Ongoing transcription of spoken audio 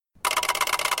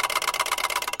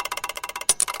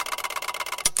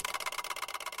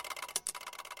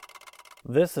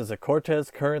This is a Cortes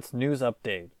Currents news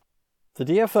update. The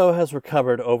DFO has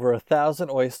recovered over 1,000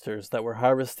 oysters that were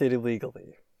harvested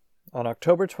illegally. On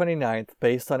October 29th,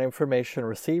 based on information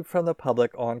received from the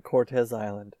public on Cortes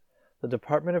Island, the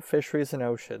Department of Fisheries and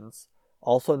Oceans,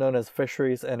 also known as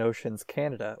Fisheries and Oceans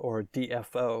Canada, or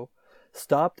DFO,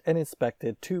 stopped and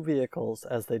inspected 2 vehicles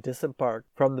as they disembarked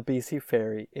from the BC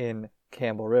Ferry in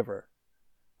Campbell River.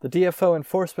 The DFO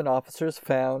enforcement officers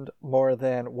found more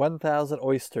than 1,000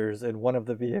 oysters in one of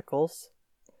the vehicles.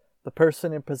 The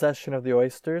person in possession of the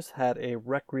oysters had a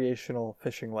recreational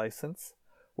fishing license,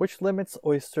 which limits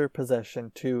oyster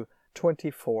possession to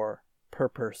 24 per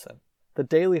person. The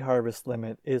daily harvest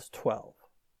limit is 12.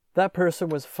 That person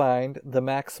was fined the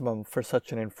maximum for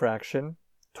such an infraction,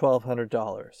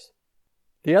 $1,200.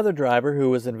 The other driver who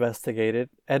was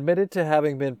investigated admitted to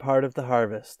having been part of the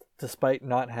harvest, despite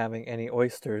not having any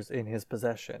oysters in his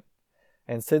possession.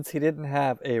 And since he didn't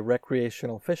have a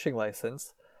recreational fishing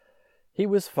license, he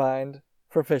was fined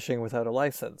for fishing without a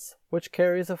license, which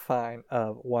carries a fine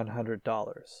of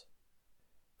 $100.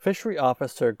 Fishery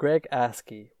Officer Greg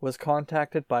Askey was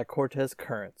contacted by Cortes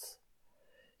Currents.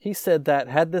 He said that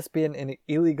had this been an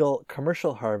illegal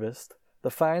commercial harvest, the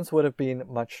fines would have been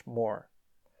much more.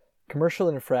 Commercial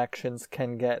infractions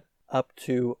can get up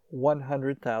to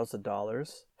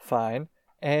 $100,000 fine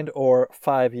and or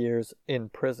 5 years in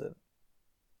prison.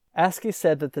 Askey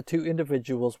said that the 2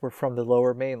 individuals were from the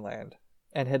Lower Mainland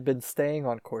and had been staying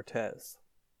on Cortes.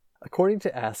 According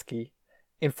to Askey,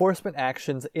 enforcement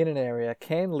actions in an area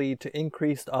can lead to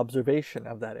increased observation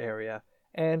of that area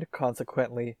and,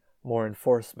 consequently, more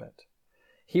enforcement.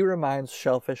 He reminds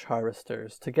shellfish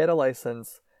harvesters to get a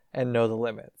license and know the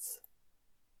limits.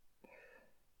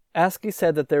 Askey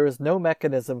said that there is no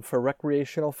mechanism for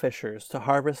recreational fishers to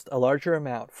harvest a larger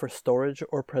amount for storage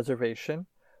or preservation,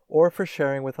 or for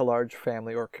sharing with a large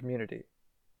family or community.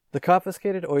 The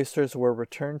confiscated oysters were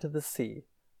returned to the sea,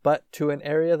 but to an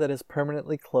area that is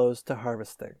permanently closed to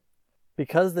harvesting.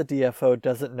 Because the DFO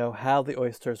doesn't know how the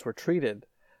oysters were treated,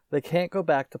 they can't go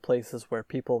back to places where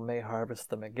people may harvest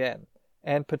them again,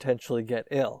 and potentially get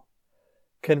ill.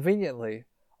 Conveniently,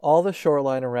 all the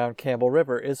shoreline around Campbell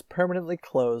River is permanently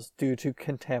closed due to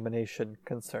contamination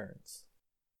concerns.